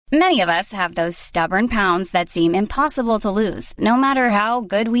Many of us have those stubborn pounds that seem impossible to lose, no matter how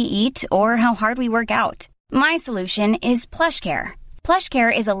good we eat or how hard we work out. My solution is PlushCare.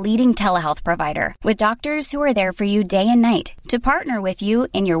 PlushCare is a leading telehealth provider with doctors who are there for you day and night to partner with you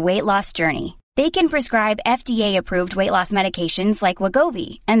in your weight loss journey. They can prescribe FDA-approved weight loss medications like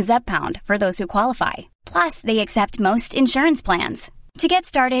Wegovy and Zepbound for those who qualify. Plus, they accept most insurance plans. To get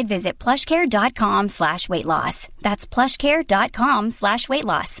started, visit plushcare.com/weightloss. That's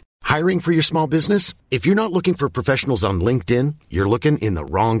plushcare.com/weightloss. Hiring for your small business? If you're not looking for professionals on LinkedIn, you're looking in the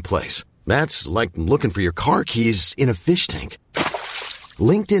wrong place. That's like looking for your car keys in a fish tank.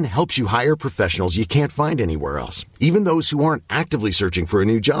 LinkedIn helps you hire professionals you can't find anywhere else, even those who aren't actively searching for a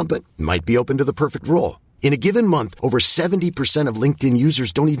new job but might be open to the perfect role. In a given month, over 70% of LinkedIn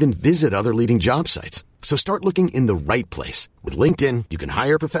users don't even visit other leading job sites. So start looking in the right place. With LinkedIn, you can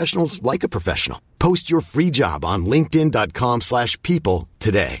hire professionals like a professional. Post your free job on linkedin.com/people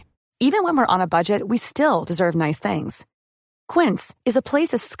today. Even when we're on a budget, we still deserve nice things. Quince is a place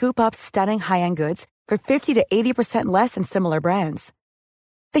to scoop up stunning high-end goods for 50 to 80% less than similar brands.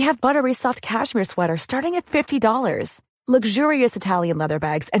 They have buttery soft cashmere sweaters starting at $50, luxurious Italian leather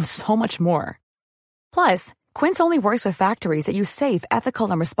bags, and so much more. Plus, Quince only works with factories that use safe,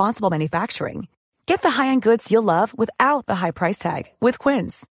 ethical, and responsible manufacturing. Get the high-end goods you'll love without the high price tag with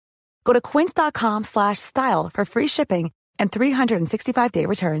Quince. Go to quince.com/style for free shipping and 365-day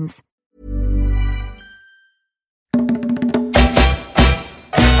returns.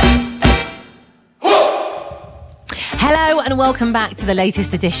 Hello and welcome back to the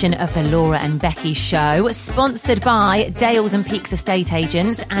latest edition of the Laura and Becky Show, sponsored by Dales and Peaks Estate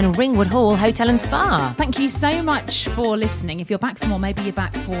Agents and Ringwood Hall Hotel and Spa. Thank you so much for listening. If you're back for more, maybe you're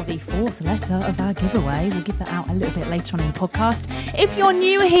back for the fourth letter of our giveaway. We'll give that out a little bit later on in the podcast. If you're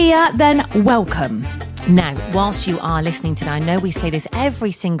new here, then welcome. Now, whilst you are listening today, I know we say this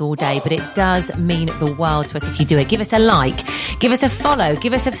every single day, but it does mean the world to us if you do it. Give us a like, give us a follow,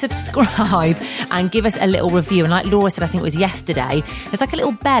 give us a subscribe, and give us a little review. And like Laura said, I think it was yesterday, there's like a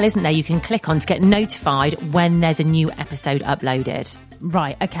little bell, isn't there, you can click on to get notified when there's a new episode uploaded.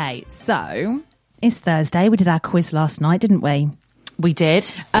 Right, okay, so it's Thursday. We did our quiz last night, didn't we? We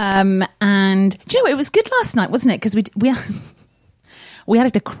did. And do you know, it was good last night, wasn't it? Because we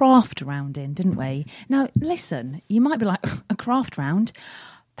had a craft round in, didn't we? Now, listen, you might be like, a craft round?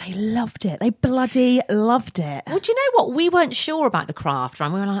 They loved it. They bloody loved it. Well, do you know what? We weren't sure about the craft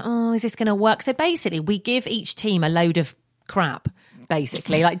round. We were like, oh, is this going to work? So basically, we give each team a load of crap,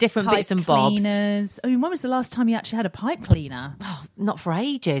 basically, like different pipe bits and bobs. Cleaners. I mean, when was the last time you actually had a pipe cleaner? Oh, not for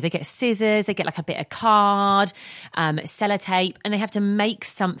ages. They get scissors, they get like a bit of card, sellotape, and they have to make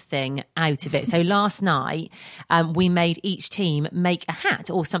something out of it. So last night, we made each team make a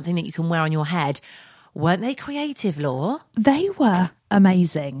hat or something that you can wear on your head. Weren't they creative, Laura? They were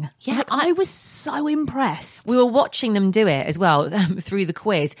amazing. Yeah, like, I was so impressed. We were watching them do it as well through the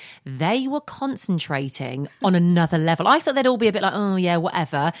quiz. They were concentrating on another level. I thought they'd all be a bit like, oh yeah,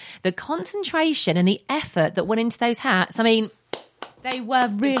 whatever. The concentration and the effort that went into those hats, I mean, they were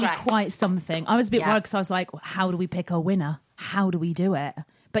really impressed. Quite something. I was a bit worried because I was like, how do we pick a winner? How do we do it?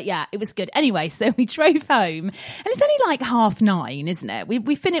 But yeah, it was good. Anyway, so we drove home, and it's only like 9:30, isn't it?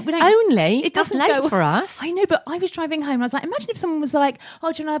 We finished. Only? It doesn't That's late go for us. I know, but I was driving home. And I was like, imagine if someone was like,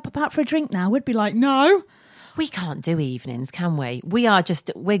 "Oh, do you want to pop out for a drink now?" We'd be like, "No." We can't do evenings, can we?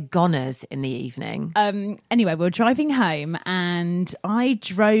 We're goners in the evening. Anyway, we were driving home, and I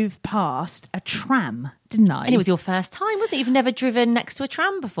drove past a tram, didn't I? And it was your first time, wasn't it? You've never driven next to a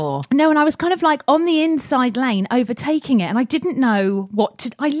tram before. No, and I was kind of like on the inside lane overtaking it, and I didn't know what to...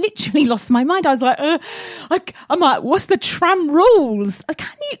 I literally lost my mind. I was like, I'm like, what's the tram rules?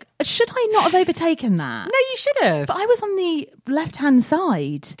 Should I not have overtaken that? No, you should have. But I was on the left-hand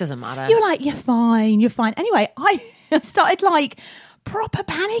side. Doesn't matter. You were like, you're fine. Anyway, I started like... proper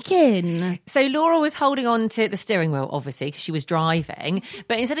panicking. So Laura was holding on to the steering wheel, obviously, because she was driving.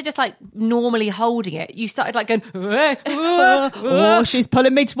 But instead of just like normally holding it, you started like going, oh, she's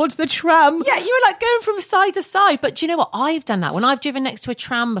pulling me towards the tram. Yeah, you were like going from side to side. But do you know what? I've done that when I've driven next to a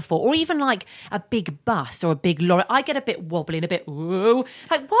tram before, or even like a big bus or a big lorry. I get a bit wobbly and a bit, whoa.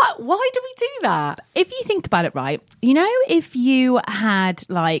 Like, what? Why do we do that? If you think about it, right, you know, if you had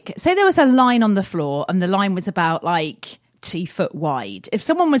like, say there was a line on the floor and the line was about like 2 foot wide. If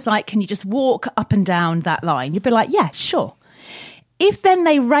someone was like, can you just walk up and down that line? You'd be like, yeah, sure. If then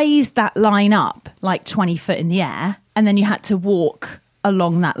they raised that line up like 20 foot in the air and then you had to walk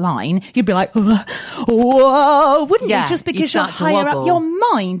along that line, you'd be like, whoa, wouldn't you? Just because you're higher up, your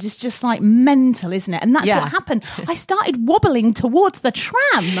mind is just like mental, isn't it? And that's what happened. I started wobbling towards the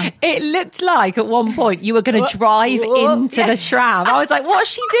tram. It looked like at one point you were going to drive into the tram. I was like, what's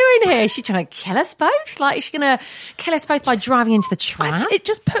she doing here? Is she trying to kill us both? Like, is she going to kill us both by driving into the tram? It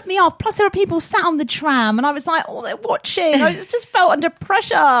just put me off. Plus, there were people sat on the tram, and I was like, oh, they're watching. I just felt under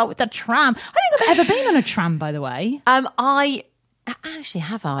pressure with the tram. I don't think I've ever been on a tram, by the way. Actually,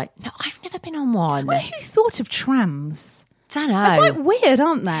 have I? No, I've never been on one. Well, who thought of trams? Don't know. They're quite weird,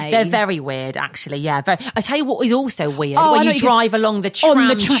 aren't they? They're very weird, actually. Yeah. I tell you what is also weird when you drive along the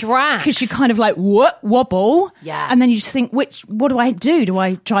tram tracks, because you kind of like wobble. Yeah. And then you just think, what do I do? Do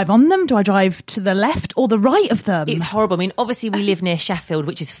I drive on them? Do I drive to the left or the right of them? It's horrible. I mean, obviously we live near Sheffield,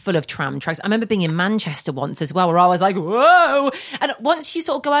 which is full of tram tracks. I remember being in Manchester once as well, where I was like, whoa! And once you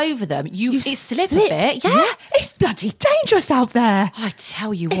sort of go over them, it slip a bit. Yeah. It's bloody dangerous out there. I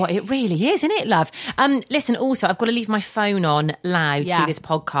tell you what, it really is, isn't it, love? Listen, also, I've got to leave my phone on loud through this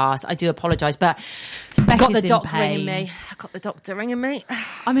podcast. I do apologise, but I've got the doctor ringing me.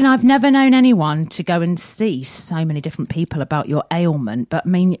 I mean, I've never known anyone to go and see so many different people about your ailment, but I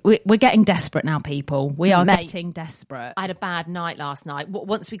mean, we're getting desperate now, people. We are getting desperate. I had a bad night last night.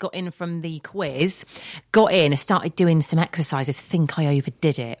 Once we got in from the quiz, started doing some exercises, think I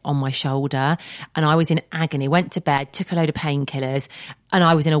overdid it on my shoulder, and I was in agony, went to bed, took a load of painkillers, and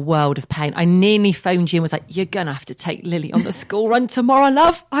I was in a world of pain. I nearly phoned you and was like, you're going to have to take Lily on the school run tomorrow,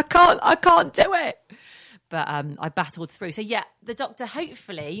 love. I can't do it. But I battled through. So, yeah, the doctor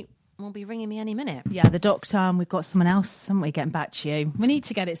hopefully will be ringing me any minute. Yeah, the doctor, we've got someone else, haven't we, getting back to you. We need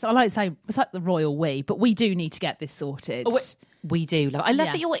to get it. So I like to say, it's like the royal we, but we do need to get this sorted. We do, love. I love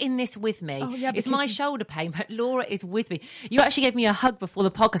that you're in this with me. Oh, yeah, it's my shoulder pain, but Laura is with me. You actually gave me a hug before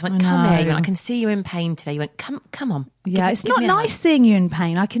the podcast. I went, come here. I can see you're in pain today. You went, come on. Yeah, it's not nice seeing you in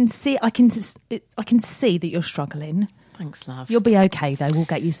pain. I can see that you're struggling. Thanks, love. You'll be okay, though. We'll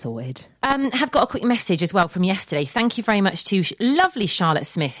get you sorted. Have got a quick message as well from yesterday. Thank you very much to lovely Charlotte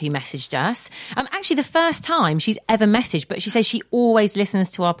Smith, who messaged us. Actually, the first time she's ever messaged, but she says she always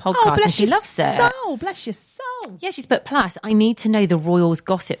listens to our podcast and she loves it. Bless your soul. Yeah, she's put, plus, I need to know the Royals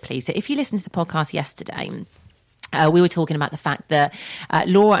gossip, please. So if you listened to the podcast yesterday, we were talking about the fact that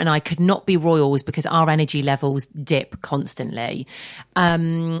Laura and I could not be royals because our energy levels dip constantly.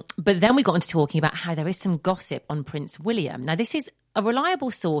 But then we got into talking about how there is some gossip on Prince William. Now, this is a reliable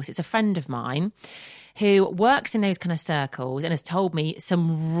source. It's a friend of mine who works in those kind of circles and has told me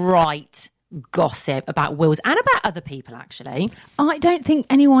some right gossip about Wills and about other people, actually. I don't think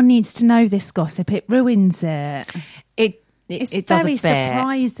anyone needs to know this gossip. It ruins it. It's very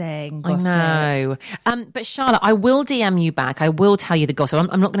surprising gossip. I know. But Charlotte, I will DM you back. I will tell you the gossip.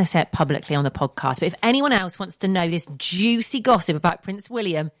 I'm not going to say it publicly on the podcast, but if anyone else wants to know this juicy gossip about Prince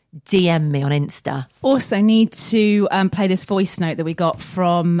William, DM me on Insta. Also need to play this voice note that we got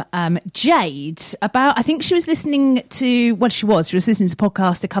from Jade about, I think she was listening to, she was listening to the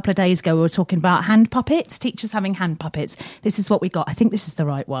podcast a couple of days ago. We were talking about hand puppets, teachers having hand puppets. This is what we got. I think this is the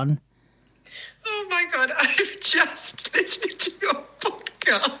right one. Oh my God, I've just listened to your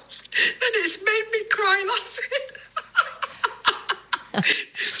podcast and it's made me cry laughing.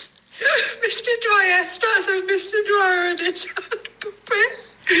 Mr. Dwyer starts with Mr. Dwyer and his hand puppet.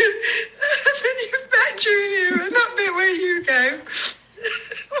 And then you've met Julia and that bit where you go.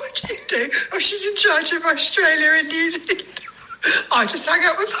 What do you do? Oh, she's in charge of Australia and New Zealand. I just hang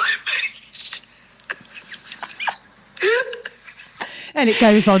out with my mates. And it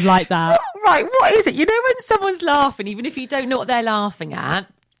goes on like that. Right, what is it? You know when someone's laughing, even if you don't know what they're laughing at?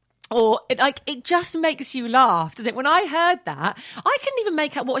 Or it just makes you laugh, does it? When I heard that, I couldn't even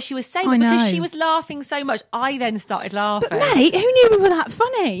make out what she was saying because she was laughing so much. I then started laughing. But mate, who knew we were that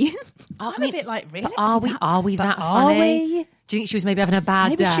funny? I'm a bit like, really? Are we that funny? Do you think she was maybe having a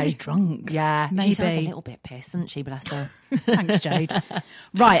bad day? Maybe she was drunk. Yeah, maybe. She sounds a little bit pissed, doesn't she? Bless her. Thanks, Jade.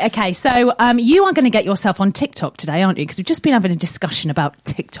 Right, okay, so you are going to get yourself on TikTok today, aren't you? Because we've just been having a discussion about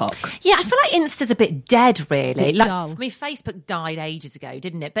TikTok. Yeah, I feel like Insta's a bit dead, really. Dull. I mean, Facebook died ages ago,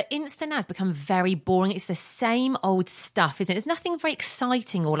 didn't it? But Insta now has become very boring. It's the same old stuff, isn't it? There's nothing very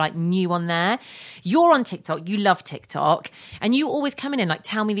exciting or new on there. You're on TikTok. You love TikTok. And you always come in and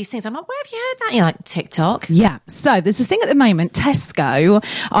tell me these things. I'm like, where have you heard that? You're like, TikTok. Yeah. So there's a thing at the moment. Tesco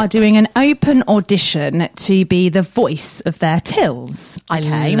are doing an open audition to be the voice of their tills. Okay.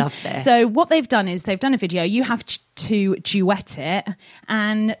 I love this. So what they've done is they've done a video. You have to duet it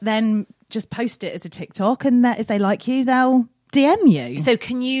and then just post it as a TikTok. And if they like you, they'll DM you. So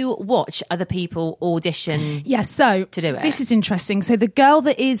can you watch other people audition? Yeah, so to do it? This is interesting. So the girl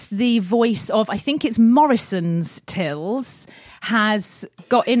that is the voice of, I think it's Morrison's Tills, has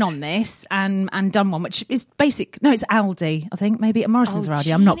got in on this and done one, which is basic. No, it's Aldi, I think. Maybe Morrison's or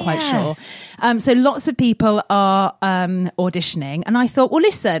Aldi. I'm not quite sure. So lots of people are auditioning. And I thought, well,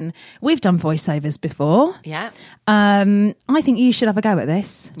 listen, we've done voiceovers before. Yeah. I think you should have a go at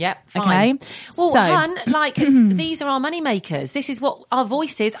this. Yep, fine. Okay. Well, so, hun, like, these are our money makers. This is what our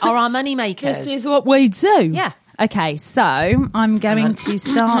voices are, our money makers. This is what we do. Yeah. Okay, so I'm going to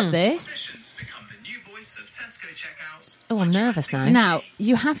start this. Oh, I'm nervous now. Now,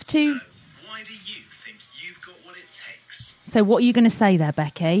 you have to... Why do you think you've got what it takes? So what are you going to say there,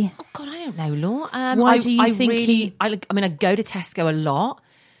 Becky? Oh, God, I don't know, Law. Why do you think really, I mean, I go to Tesco a lot.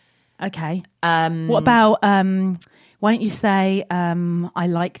 Okay. What about... why don't you say, I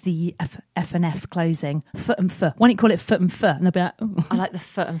like the F&F closing. Foot and foot. Why don't you call it foot and foot? And they'll be like, oh. I like the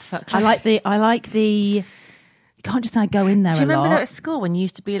foot and foot I closing. like the... You can't just say go in there. Do you remember lot. that at school when you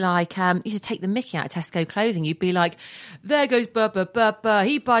used to be like, you used to take the mickey out of Tesco clothing? You'd be like, there goes Bubba.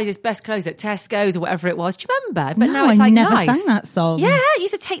 He buys his best clothes at Tesco's or whatever it was. Do you remember? But No, now it's I like never nice. sang that song. Yeah, you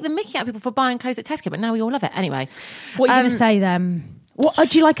used to take the mickey out of people for buying clothes at Tesco, but now we all love it. Anyway. What are you going to say then? What,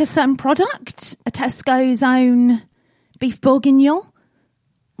 do you like a certain product? A Tesco's own beef bourguignon?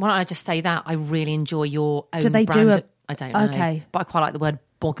 Why don't I just say that? I really enjoy your own Do they brand. do a... I don't know. Okay. But I quite like the word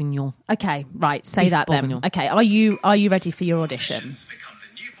bourguignon. Okay, right. Say Beef that bourguignon. then. Okay, are you ready for your audition?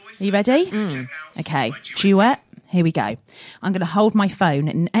 Are you ready? Okay, duet. Here we go. I'm going to hold my phone,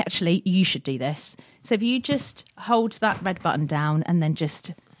 and actually, you should do this. So if you just hold that red button down and then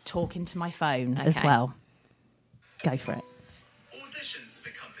just talk into my phone as Okay. well. Go for it. Auditions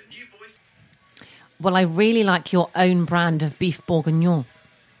become the new voice. Well, I really like your own brand of beef bourguignon.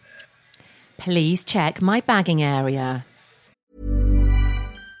 Please check my bagging area.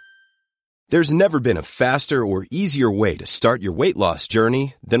 There's never been a faster or easier way to start your weight loss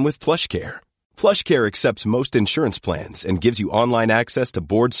journey than with PlushCare. PlushCare accepts most insurance plans and gives you online access to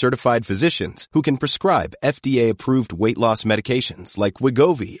board-certified physicians who can prescribe FDA-approved weight loss medications like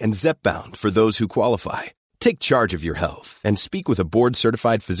Wegovy and Zepbound for those who qualify. Take charge of your health and speak with a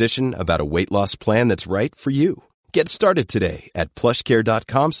board-certified physician about a weight loss plan that's right for you. Get started today at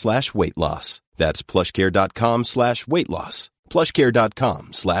plushcare.com/weight loss. That's plushcare.com/weight loss.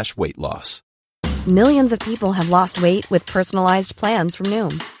 plushcare.com/weight loss. Millions of people have lost weight with personalized plans from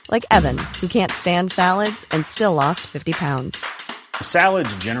Noom. Like Evan, who can't stand salads and still lost 50 pounds.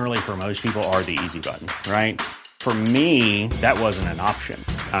 Salads generally for most people are the easy button, right? For me, that wasn't an option.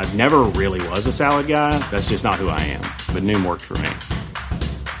 I never really was a salad guy. That's just not who I am. But Noom worked for me.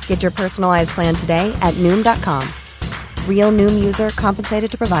 Get your personalized plan today at Noom.com. Real Noom user compensated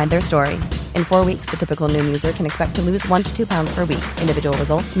to provide their story. In 4 weeks, the typical Noom user can expect to lose 1 to 2 pounds per week. Individual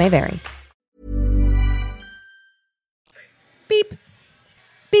results may vary. Beep.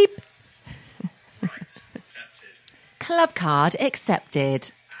 Beep. Club card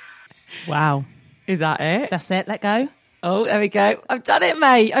accepted. Wow. Is that it? That's it. Let go. Oh, there we go. I've done it,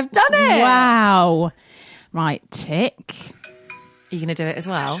 mate. I've done it. Wow. Right, tick. Are you going to do it as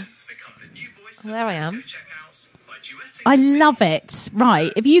well? Oh, there I am. I love it.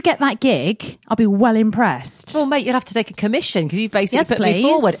 Right, if you get that gig, I'll be well impressed. Well, mate, you'll have to take a commission because you've basically Yes, put me please.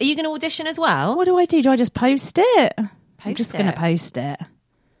 forward. Are you going to audition as well? What do? Do I just post it? I'm Post just it. going to post it.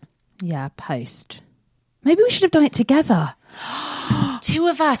 Yeah, post. Maybe we should have done it together. Two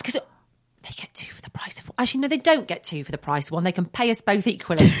of us, because they get two for the price of one. Actually, no, they don't get two for the price of one. They can pay us both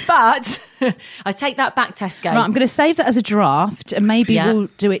equally. But I take that back, Tesco. Right, I'm going to save that as a draft, and maybe Yeah. we'll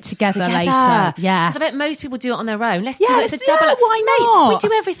do it together later. Yeah. Because I bet most people do it on their own. Let's do it Yes, as a double. yeah, why Mate, not? we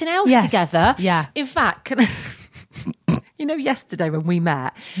do everything else Yes, together. yeah. In fact, you know, yesterday when we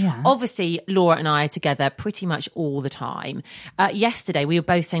met, Yeah. obviously Laura and I are together pretty much all the time. Yesterday, we were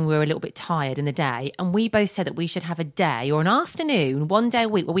both saying we were a little bit tired in the day, and we both said that we should have a day or an afternoon, one day a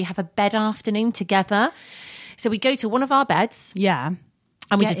week, where we have a bed afternoon together. So we go to one of our beds Yeah.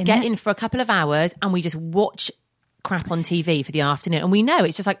 and we Get just in get it. in for a couple of hours and we just watch crap on TV for the afternoon. And we know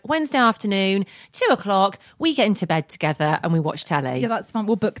it's just like Wednesday afternoon, 2:00, we get into bed together and we watch telly. Yeah, that's fun.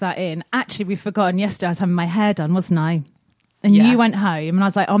 We'll book that in. Actually, we've forgotten yesterday I was having my hair done, wasn't I? And Yeah. you went home and I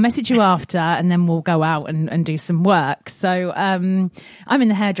was like, I'll message you after and then we'll go out and do some work. So I'm in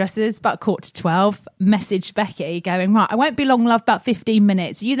the hairdressers, about 11:45, messaged Becky going, right, I won't be long, love, about 15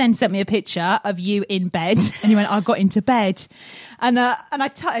 minutes. You then sent me a picture of you in bed and you went, I got into bed. And I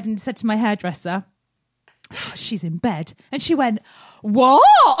tutted and said to my hairdresser, oh, she's in bed. And she went, what?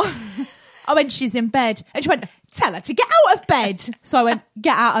 I went, she's in bed. And she went, tell her to get out of bed. So I went,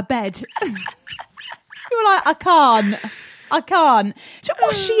 get out of bed. You were like, I can't. I can't.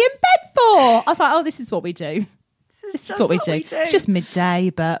 What's she in bed for? I was like, oh, this is what we do. This is what we do. It's just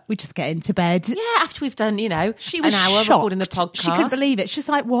midday, but we just get into bed. Yeah, after we've done, she was an hour shocked. recording the podcast. She couldn't believe it. She's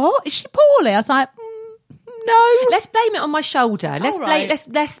like, what? Is she poorly? I was like, no. Let's blame it on my shoulder. Let's right.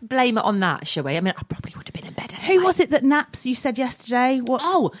 let's blame it on that, shall we? I mean, I probably would have been in bed anyway. Who was it that naps, you said yesterday? What?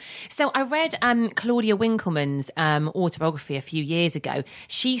 Oh, so I read Claudia Winkleman's autobiography a few years ago.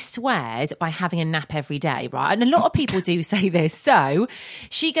 She swears by having a nap every day, right? And a lot of people do say this. So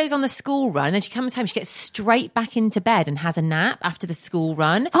she goes on the school run and then she comes home, she gets straight back into bed and has a nap after the school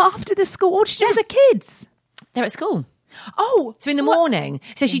run. After the school? What did you do with the kids? They're at school. Oh, so in the morning.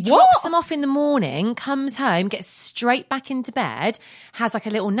 So she drops them off in the morning, comes home, gets straight back into bed, has like a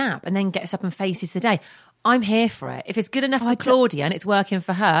little nap, and then gets up and faces the day. I'm here for it. If it's good enough for Claudia and it's working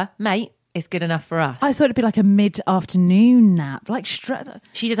for her, mate, it's good enough for us. I thought it'd be like a mid-afternoon nap, like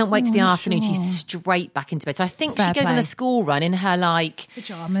She doesn't wait till the afternoon. She's straight back into bed. So I think she goes on a school run in her like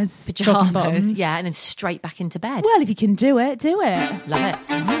pajamas, yeah, and then straight back into bed. Well, if you can do it, do it. Love it.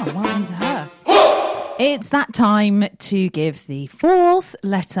 Wow, well done to her. It's that time to give the fourth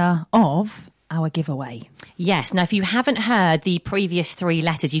letter of our giveaway. Yes. Now, if you haven't heard the previous 3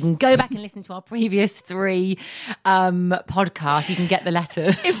 letters, you can go back and listen to our previous 3 podcasts. You can get the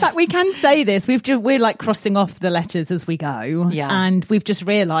letters. In fact, we can say this. We're like crossing off the letters as we go. Yeah. And we've just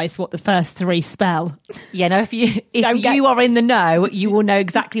realised what the first 3 spell. Yeah, no, if you are in the know, you will know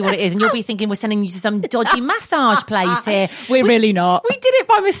exactly what it is. And you'll be thinking we're sending you to some dodgy massage place here. We're really not. We did it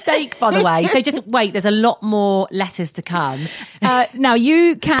by mistake, by the way. So just wait, there's a lot more letters to come. Now,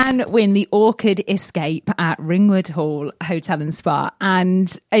 you can win the Orchid Escape at Ringwood Hall Hotel and Spa.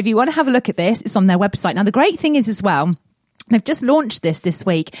 And if you want to have a look at this, it's on their website. Now, the great thing is as well, they've just launched this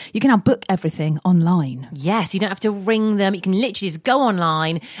week. You can now book everything online. Yes, you don't have to ring them. You can literally just go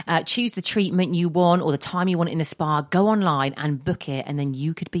online, choose the treatment you want or the time you want it in the spa, go online and book it, and then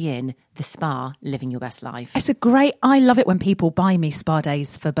you could be in the spa living your best life. I love it when people buy me spa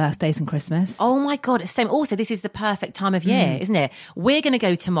days for birthdays and Christmas. Oh my God, it's same. Also, this is the perfect time of year, isn't it? We're going to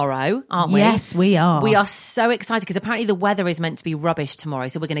go tomorrow, aren't we? Yes, we are. We are so excited because apparently the weather is meant to be rubbish tomorrow.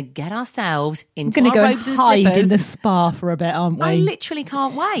 So we're going to get ourselves into our robes and hide slippers in the spa for a bit, aren't we? I literally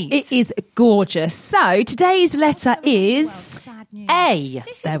can't wait. It is gorgeous. So today's letter is A.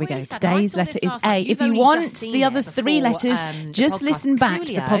 There we go. Today's letter is A. If you want the other 3 letters, just listen back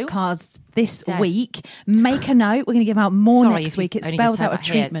to the podcast this week. Make a note. We're going to give out more next week. It spells out a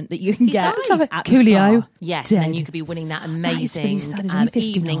treatment that you can get at Coolio. Yes, and then you could be winning that amazing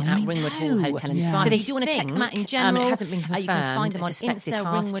evening at Ringwood Hall Hotel and Spa. So if you want to check them out in general, it hasn't been confirmed. You can find them on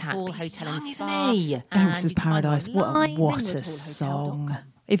Insta, Ringwood Hall Hotel and Spa. Gangster's Paradise. What a song.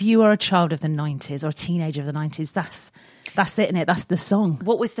 If you are a child of the 90s or a teenager of the 90s, that's it, isn't it? That's the song.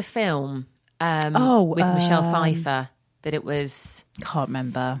 What was the film with Michelle Pfeiffer that it was? Can't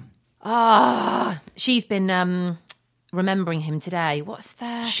remember. She's been remembering him today.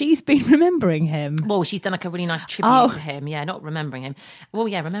 She's been remembering him? Well, she's done like a really nice tribute to him. Yeah, not remembering him. Well,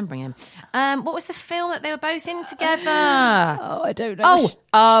 yeah, remembering him. What was the film that they were both in together? Oh, I don't know.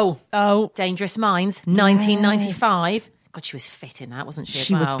 Oh, Dangerous Minds, 1995. God, she was fit in that, wasn't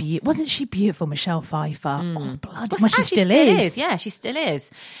she? Wasn't she beautiful, Michelle Pfeiffer? Oh, bloody! Well, she still is. Yeah, she still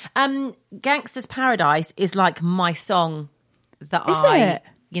is. Gangster's Paradise is like my song that that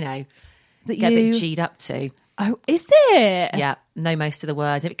get a bit G'd up to. Oh, is it? Yeah, know most of the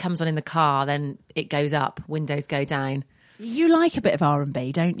words. If it comes on in the car, then it goes up, windows go down. You like a bit of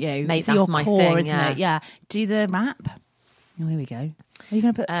R&B, don't you? Mate, that's my thing, isn't it? Yeah. Do the rap. Oh, here we go. Are you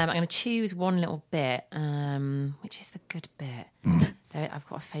going to put? I'm going to choose one little bit. Which is the good bit? I've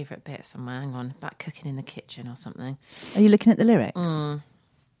got a favourite bit somewhere. Hang on, about cooking in the kitchen or something. Are you looking at the lyrics?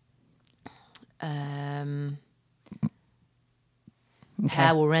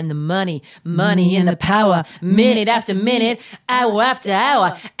 Power and the money and the power. Minute after minute, hour after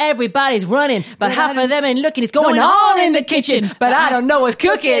hour. Everybody's running, but half of them ain't looking. It's going on in the kitchen, but I don't know what's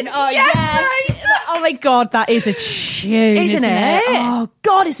cooking. Oh, yes. Oh, my God, that is a tune, isn't it? Oh,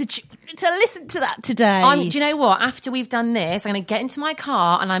 God, it's a tune. To listen to that today. Do you know what? After we've done this, I'm going to get into my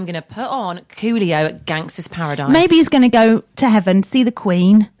car and I'm going to put on Coolio at Gangster's Paradise. Maybe he's going to go to heaven, see the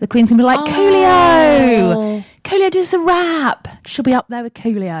Queen. The Queen's going to be like, Coolio! Coolio does a rap. She'll be up there with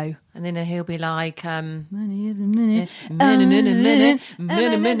Coolio. And then he'll be like, going on in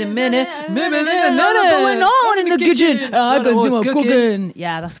the kitchen. I got some cooking.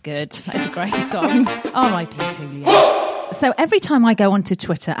 Yeah, that's good. That's a great song. R.I.P. Coolio. So every time I go onto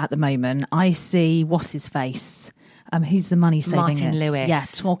Twitter at the moment, I see what's his face. Who's the money saving? Martin Lewis. Yeah,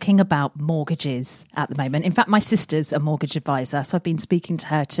 talking about mortgages at the moment. In fact, my sister's a mortgage advisor, so I've been speaking to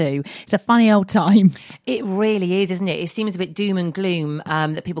her too. It's a funny old time. It really is, isn't it? It seems a bit doom and gloom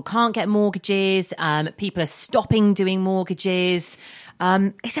that people can't get mortgages. People are stopping doing mortgages.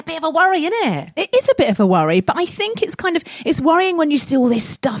 It's a bit of a worry, isn't it? It is a bit of a worry, but I think it's worrying when you see all this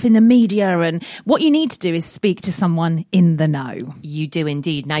stuff in the media, and what you need to do is speak to someone in the know. You do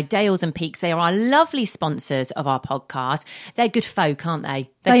indeed. Now, Dales and Peaks, they are our lovely sponsors of our podcast. They're good folk, aren't they?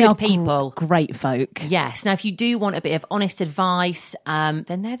 They're good people. Great folk. Yes. Now, if you do want a bit of honest advice,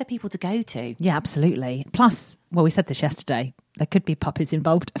 then they're the people to go to. Yeah, absolutely. Plus, well, we said this yesterday, there could be puppies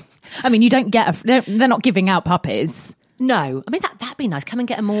involved. I mean, you don't they're not giving out puppies. No, I mean, that'd be nice. Come and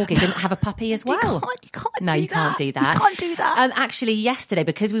get a mortgage and have a puppy as well. You can't no, you can't do that. You can't do that. Actually, yesterday,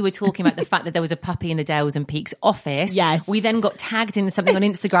 because we were talking about the fact that there was a puppy in the Dales and Peaks office, yes, we then got tagged in something on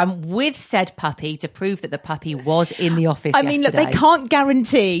Instagram with said puppy to prove that the puppy was in the office I mean, look, they can't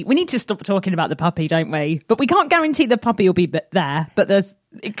guarantee. We need to stop talking about the puppy, don't we? But we can't guarantee the puppy will be there. But there is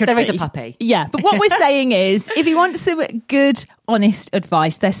a puppy. Yeah, but what we're saying is, if you want some good, honest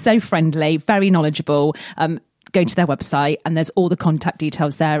advice, they're so friendly, very knowledgeable. Go to their website and there's all the contact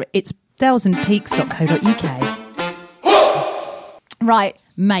details there. It's dalesandpeaks.co.uk. Right,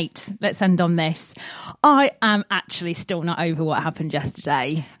 mate, let's end on this. I am actually still not over what happened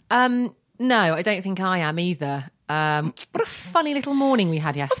yesterday. No, I don't think I am either. What a funny little morning we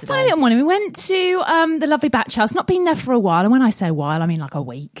had yesterday. A funny little morning. We went to the lovely Batch House. Not been there for a while. And when I say a while, I mean like a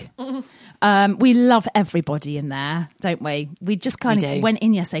week. We love everybody in there, don't we? We just kind of went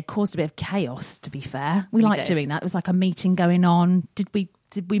in yesterday, caused a bit of chaos, to be fair. We like doing that. It was like a meeting going on. Did we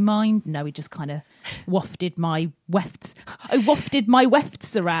mind? No, we just kind of wafted my wefts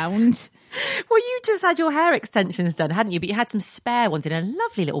around. Well, you just had your hair extensions done, hadn't you? But you had some spare ones in a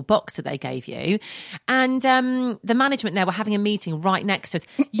lovely little box that they gave you. And the management there were having a meeting right next to us.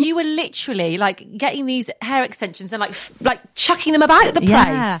 You were literally like getting these hair extensions and like chucking them about the place.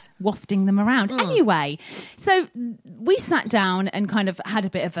 Yeah, wafting them around. Anyway, so we sat down and kind of had a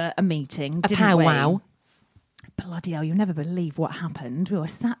bit of a meeting. A powwow. Bloody hell, you'll never believe what happened. We were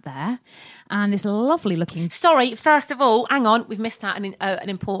sat there and this lovely looking... Sorry, first of all, hang on, we've missed out an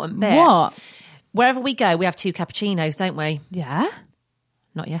important bit. What? Wherever we go, we have 2 cappuccinos, don't we? Yeah.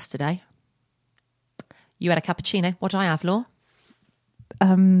 Not yesterday. You had a cappuccino. What did I have, Law? A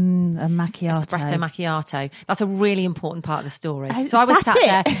macchiato. Espresso macchiato. That's a really important part of the story. So I was sat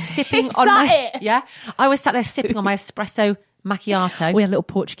there sipping on my... Yeah. I was sat there sipping on my espresso macchiato. We had a little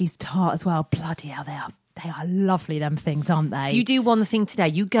Portuguese tart as well. Bloody hell, they are lovely, them things, aren't they? If you do one thing today,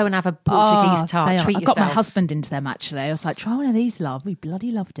 you go and have a Portuguese tart. Treat yourself. I got my husband into them, actually. I was like, try one of these, love. We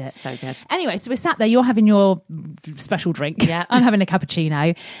bloody loved it. So good. Anyway, so we're sat there. You're having your special drink. Yeah. I'm having a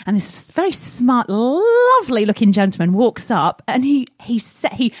cappuccino. And this very smart, lovely looking gentleman walks up and he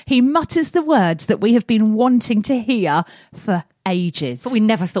mutters the words that we have been wanting to hear for ages. But we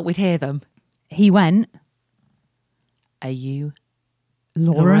never thought we'd hear them. He went, "Are you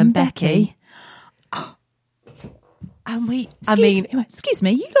Laura and Becky?" And excuse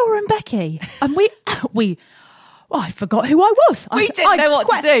me, you Laura and Becky. And I forgot who I was. We didn't know what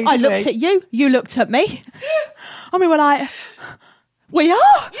to do. I looked at you, you looked at me. And we were like, we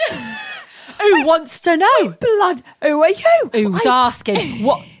are? Who wants to know? Who are you? Who's asking?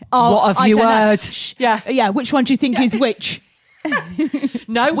 What have you heard? Yeah, which one do you think is which?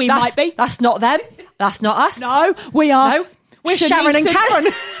 No, we might be. That's not them. That's not us. No, we are. No, we're Sharon and Karen.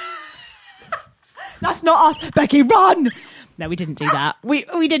 That's not us. Becky, run! No, we didn't do that. We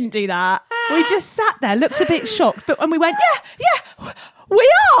didn't do that. We just sat there, looked a bit shocked, but when we went, yeah,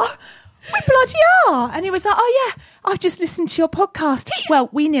 we are. We bloody are. And he was like, oh yeah, I've just listened to your podcast.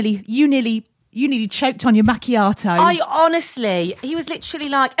 Well, you nearly choked on your macchiato. He was literally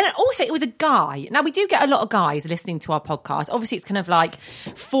like, and also it was a guy. Now we do get a lot of guys listening to our podcast. Obviously it's kind of like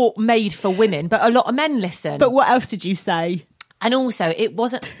made for women, but a lot of men listen. But what else did you say? And also, it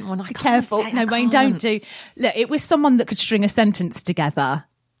wasn't... Well, I careful. No, Wayne, don't do... Look, it was someone that could string a sentence together.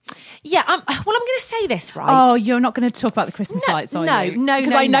 Yeah, I'm going to say this, right? Oh, you're not going to talk about the Christmas lights, are you? No,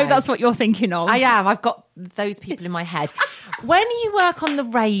 because I know that's what you're thinking of. I am. I've got those people in my head. When you work on the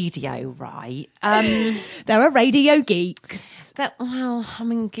radio, right? There are radio geeks.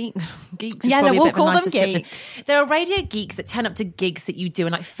 Geeks. Yeah, we'll call them geeks. There are radio geeks that turn up to gigs that you do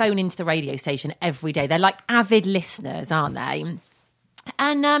and like phone into the radio station every day. They're like avid listeners, aren't they?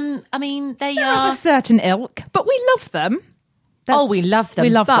 And they're of a certain ilk, but we love them. We love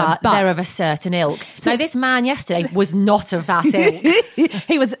them. But they're of a certain ilk. So this man yesterday was not of that ilk.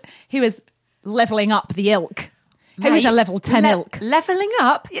 He was levelling up the ilk. It was a level 10 ilk. Levelling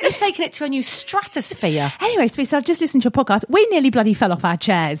up? He's taken it to a new stratosphere. Anyway, so I just listened to your podcast. We nearly bloody fell off our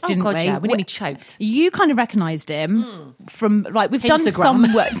chairs, didn't we? Yeah, we nearly choked. You kind of recognised him from, like, we've Instagram. done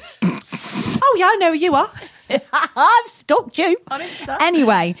some work. Oh, yeah, I know who you are. I've stalked you. On Insta.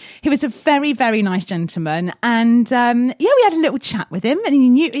 Anyway, he was a very, very nice gentleman. And we had a little chat with him, and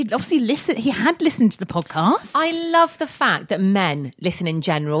he'd obviously listened. He had listened to the podcast. I love the fact that men listen in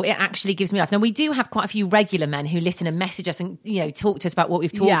general. It actually gives me life. Now, we do have quite a few regular men who listen and message us and, talk to us about what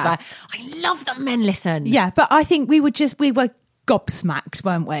we've talked about. I love that men listen. Yeah, but I think we were gobsmacked,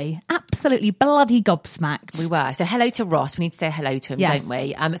 weren't we? Absolutely bloody gobsmacked. We were. So hello to Ross. We need to say hello to him, yes. don't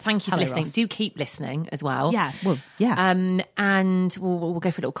we? Thank you for listening. Ross. Do keep listening as well. Yeah, well, yeah. And we'll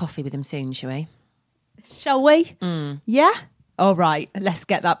go for a little coffee with him soon, shall we? Shall we? Yeah? All right, let's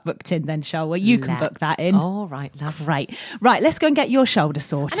get that booked in then, shall we? You can book that in. All right, love. Right, let's go and get your shoulder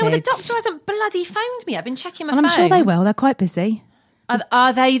sorted. I know, well, the doctor hasn't bloody phoned me. I've been checking my phone. I'm sure they will. They're quite busy.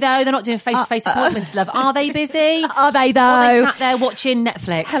 Are they, though? They're not doing face-to-face appointments, love. Are they busy? Are they, though? Or are they sat there watching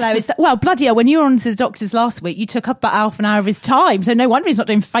Netflix? Hello. Bloody hell, when you were on to the doctor's last week, you took up about half an hour of his time. So no wonder he's not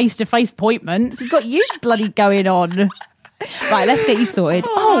doing face-to-face appointments. He's got you bloody going on. Right, let's get you sorted.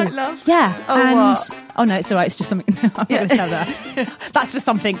 Right, love. Yeah. What? Oh, no, it's all right. It's just something. I'm not going to tell that. That's for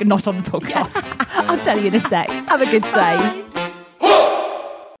something not on the podcast. I'll tell you in a sec. Have a good day.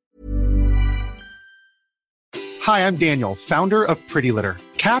 Hi, I'm Daniel, founder of Pretty Litter.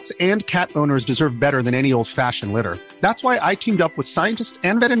 Cats and cat owners deserve better than any old-fashioned litter. That's why I teamed up with scientists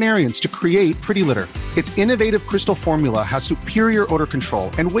and veterinarians to create Pretty Litter. Its innovative crystal formula has superior odor control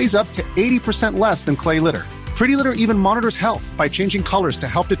and weighs up to 80% less than clay litter. Pretty Litter even monitors health by changing colors to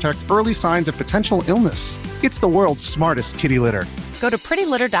help detect early signs of potential illness. It's the world's smartest kitty litter. Go to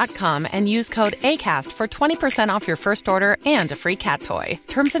prettylitter.com and use code ACAST for 20% off your first order and a free cat toy.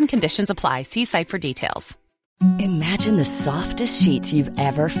 Terms and conditions apply. See site for details. Imagine the softest sheets you've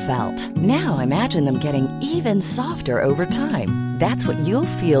ever felt. Now imagine them getting even softer over time. That's what you'll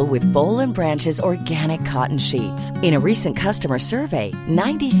feel with Boll & Branch's organic cotton sheets. In a recent customer survey,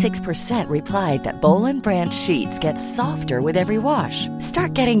 96% replied that Boll & Branch sheets get softer with every wash.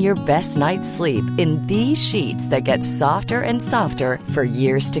 Start getting your best night's sleep in these sheets that get softer and softer for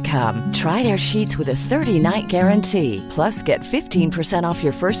years to come. Try their sheets with a 30-night guarantee. Plus, get 15% off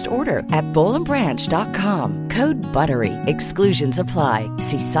your first order at bollandbranch.com. Code BUTTERY. Exclusions apply.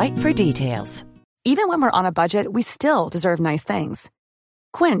 See site for details. Even when we're on a budget, we still deserve nice things.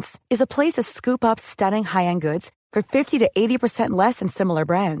 Quince is a place to scoop up stunning high-end goods for 50 to 80% less than similar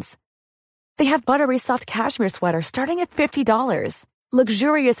brands. They have buttery soft cashmere sweaters starting at $50,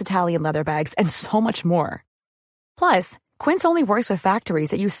 luxurious Italian leather bags, and so much more. Plus, Quince only works with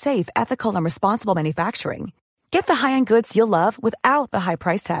factories that use safe, ethical, and responsible manufacturing. Get the high-end goods you'll love without the high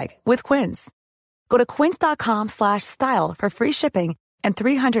price tag with Quince. Go to quince.com/style for free shipping and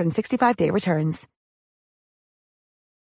 365-day returns.